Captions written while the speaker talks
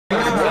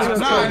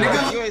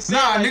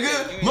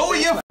nigga. Lower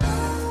your.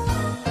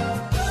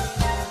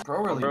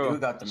 Bro really do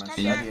got the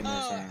machete in his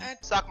hand.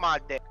 Suck my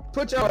dick.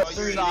 Put your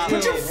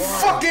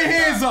fucking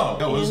hands up.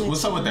 Yo,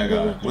 what's up with that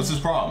guy? What's his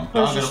problem?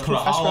 I gotta put a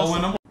hollow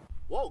in him.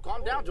 Whoa,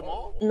 calm down,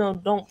 Jamal. No,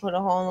 don't put a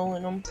hollow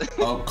in him.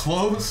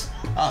 Close?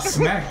 I'll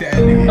smack that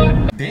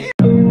nigga. Damn.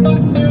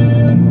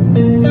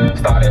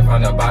 Started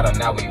from the bottom,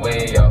 now we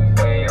way up.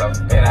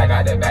 And I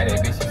got that bad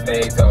bitch, she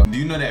stays up. Do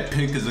you know that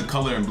pink is a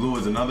color and blue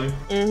is another?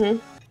 Mm-hmm.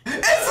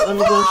 It's a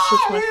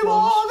vibe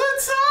all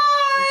the time.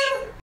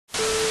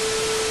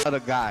 Other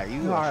guy,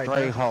 you a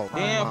straight hoe.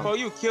 Damn, bro,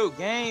 you killed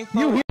game.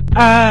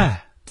 I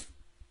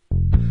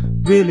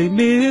really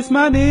miss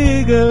my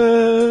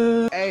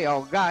nigga. Hey,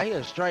 oh God, he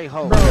a straight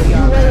hoe. Bro, you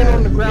laying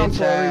on the ground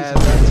for a reason.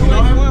 You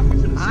know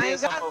him? I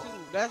ain't got to.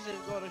 That's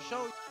just gonna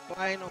show you.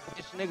 I ain't no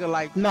bitch nigga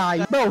like.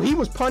 Nah, bro, he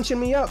was punching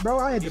me up, bro.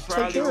 I had to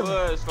take care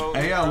of him.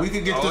 Hey, yo, we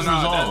could get this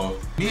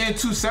resolved. Me and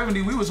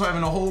 270, we was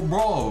having a whole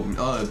brawl,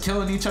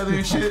 killing each other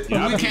and shit.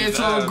 But we came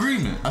to an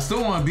agreement. I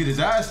still want to beat his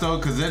ass though,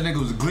 cause that nigga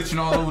was glitching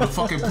all over the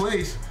fucking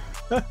place.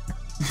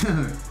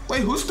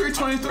 Wait, who's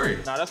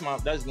 323? Nah,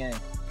 that's game.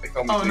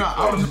 Oh no,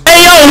 I was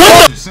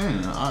just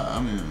saying.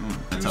 I mean,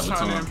 that's how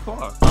trying to it's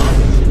impart. I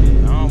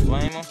don't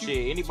blame him.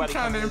 Shit, anybody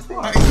trying to can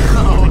impart.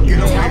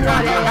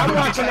 I'm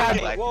watching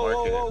that.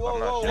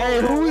 Whoa.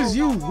 Hey, who is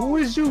you? Who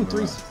is you?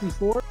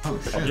 364? Oh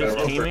shit. Just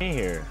came in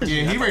here.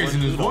 Yeah, he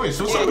raising his voice.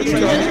 What's up with you?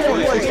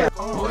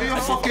 Oh, your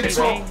fucking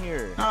talk.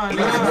 Nah,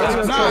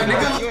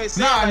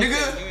 nigga.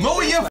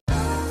 Lower your.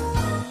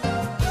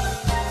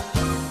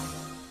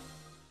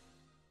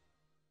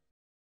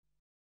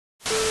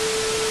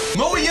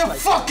 Lower your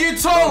fucking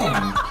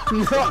tone!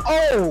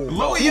 Oh!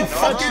 Lower your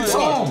fucking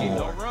tone!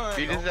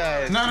 Beat his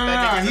ass. No.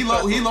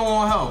 He low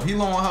on health. He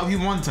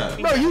one tap.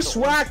 Bro, you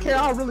swag here.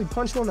 I'll really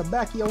punch you on the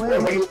back of your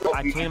head.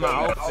 I changed my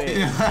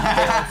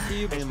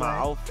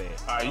outfit.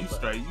 You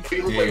straight.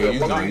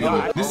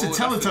 Yeah. This is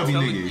a Teletubby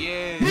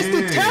nigga.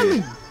 Mr.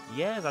 Telly!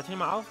 Yes, I changed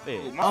my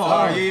outfit.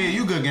 Oh, yeah,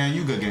 you good gang.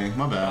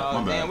 My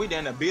bad. Damn, we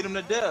done beat him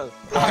to death.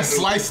 I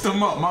sliced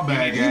him up. My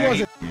bad,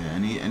 gang.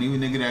 Yeah, any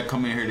nigga that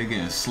come in here, they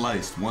getting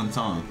sliced one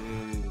time.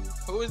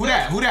 Who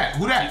that? Who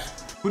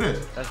this?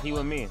 That's he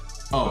with me.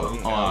 Oh,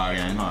 alright,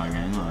 gang.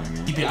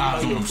 Keep your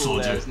eyes on him,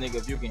 soldier.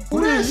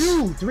 Who is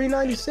you?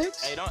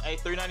 396? Hey,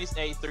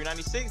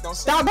 396. Don't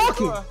stop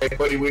walking. Hey,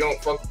 buddy, we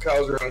don't fuck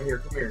cows around here.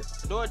 Come here.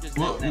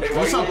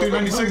 What's up,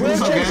 396?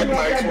 What's up, gang?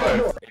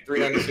 Hey,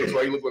 396,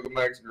 why you look like a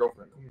Mac's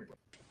girlfriend? Come here.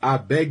 I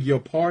beg your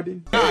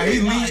pardon? Nah, he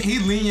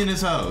lenient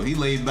as hell. He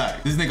laid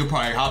back. This nigga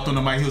probably hopped on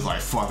the mic. He was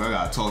like, fuck, I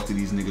gotta talk to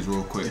these niggas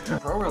real quick.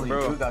 Bro really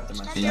do got the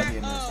machete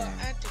in his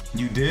hand.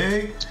 You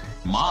dig?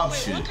 Mob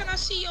shit.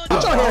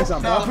 Put your hands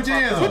up, bro. Put your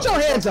hands up. Put your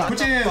hands up. Put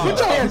your hands up. Put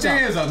your hands up. Put your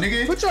hands up,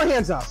 nigga. Put your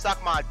hands up.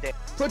 Suck my dick.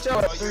 Put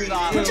your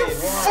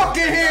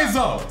fucking hands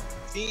up.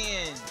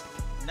 10,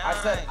 9.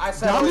 I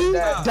said,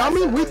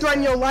 dummy, we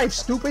threaten your life,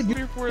 stupid.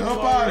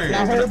 Help out here.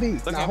 Now hold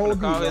these. Look Now at hold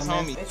call his these.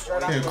 homie.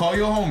 Yeah, call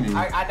your homie.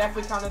 I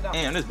definitely counted down.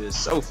 Damn, this bitch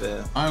so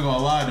fast. I ain't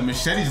gonna lie, the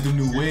machete's the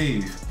new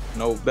wave.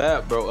 No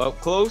bad, bro.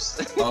 Up close.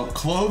 Up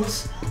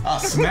close? I'll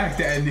smack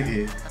that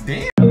nigga.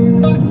 Damn.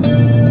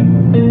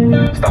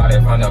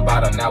 Started from the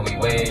bottom, now we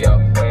way up.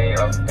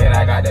 And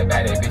I got that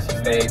bad bitch, she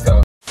stays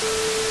up.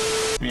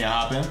 You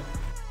hop in?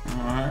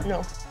 Alright.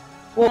 No.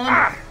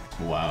 Well,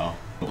 Wow.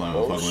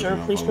 oh, sir,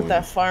 please put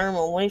that firearm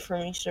away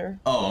from me, sir.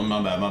 Oh,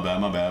 my bad.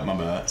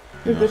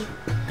 You know,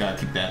 gotta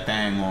keep that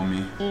thing on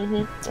me.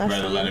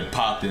 Rather let it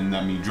pop than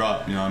let me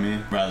drop, you know what I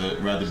mean?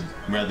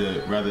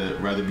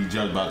 Rather be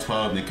judged by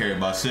 12 than carried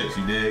by 6,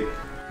 you dig?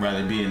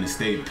 Rather be in the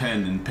state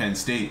pen than Penn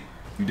State,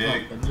 you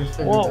dig?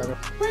 Whoa.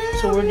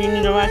 So where do you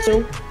need to ride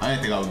to? I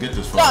didn't think I would get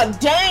this far. God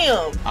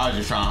damn! I was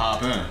just trying to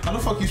hop in. How the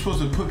fuck you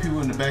supposed to put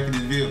people in the back of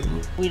this vehicle?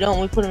 We don't.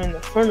 We put them in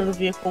the front of the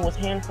vehicle with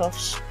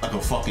handcuffs. Like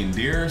a fucking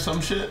deer or some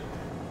shit?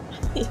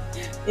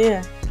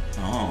 Yeah.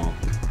 Oh.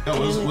 Yo,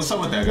 what's up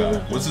with that guy?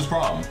 What's his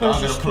problem? I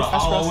gotta put a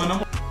hollow in him?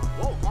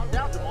 Whoa, calm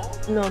down, Jamal.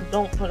 No,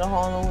 don't put a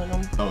hollow in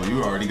them. Oh,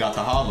 you already got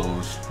the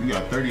hollows. You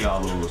got 30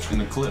 hollows in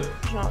the clip.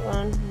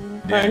 Shotgun.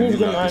 Damn, you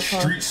got the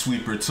street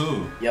sweeper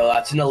too. Yo,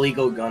 that's an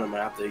illegal gun. I'm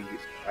gonna have to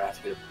use.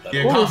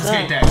 Yeah,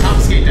 confiscate that.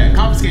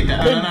 Confiscate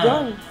that.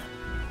 No.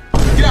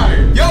 Get out of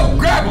here. Yo,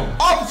 grab him.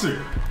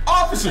 Officer.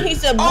 He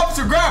said,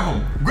 officer,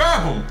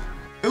 grab him.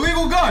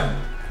 Illegal gun.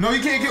 No, he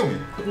can't kill me.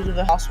 Go to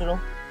the hospital.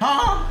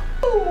 Huh?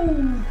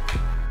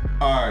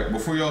 Alright,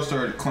 before y'all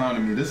start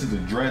clowning me, this is a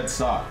dread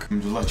sock. I'm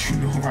just let you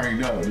know right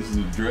now, this is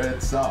a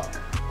dread sock.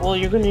 Well,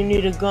 you're gonna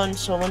need a gun,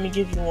 so let me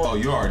give you one. Oh,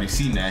 you already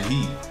seen that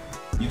heat.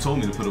 You told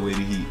me to put away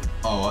the heat.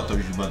 Oh, I thought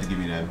you was about to give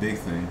me that big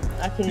thing.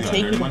 I can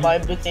take you to buy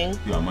a big thing.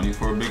 You got money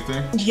for a big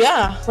thing?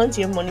 Yeah,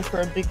 plenty of money for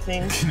a big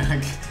thing.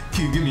 Can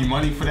you give me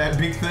money for that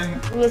big thing?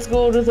 Let's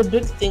go to the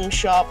big thing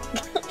shop.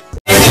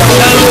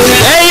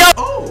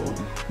 Oh!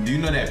 Do you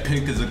know that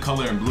pink is a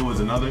color and blue is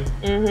another?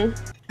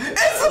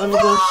 It's a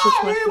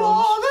vibe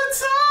all the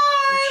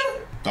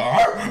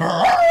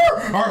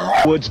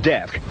time! What's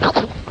death?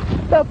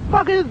 The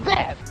fuck is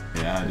that?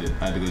 Yeah,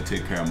 I had to go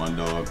take care of my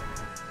dog.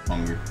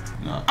 Hungry.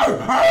 No.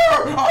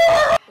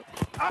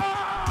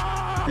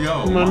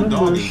 Yo, my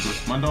dog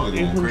is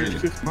going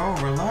crazy. Bro,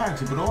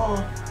 relax,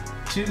 bro.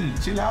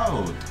 Chill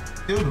out.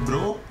 Chill,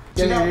 bro.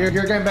 Yeah, you're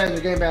getting banned.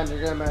 You're getting banned. You're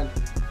getting banned.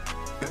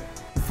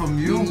 From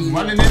you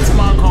running into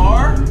my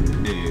car?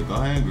 Yeah, go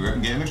ahead,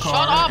 get in the car.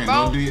 Shut up, and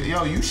bro. Go do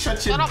yo, you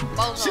shut your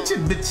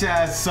bitch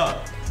ass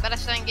up. Better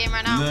stay in game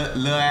right now.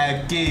 Little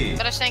ass kid.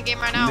 Better stay in game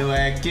right now. Little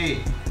ass kid.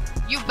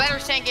 You better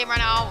stay in game right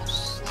now. I'll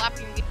slap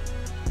you.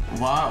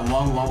 Why?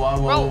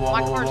 Bro,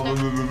 my car's there.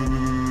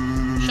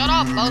 Shut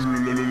up, boss.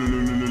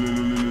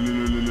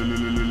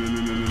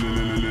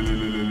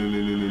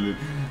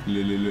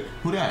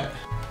 Who that?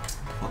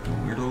 Fucking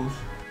weirdos.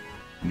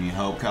 You need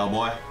help,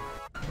 cowboy?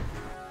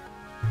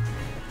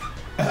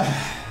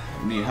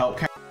 Need help,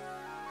 cowboy?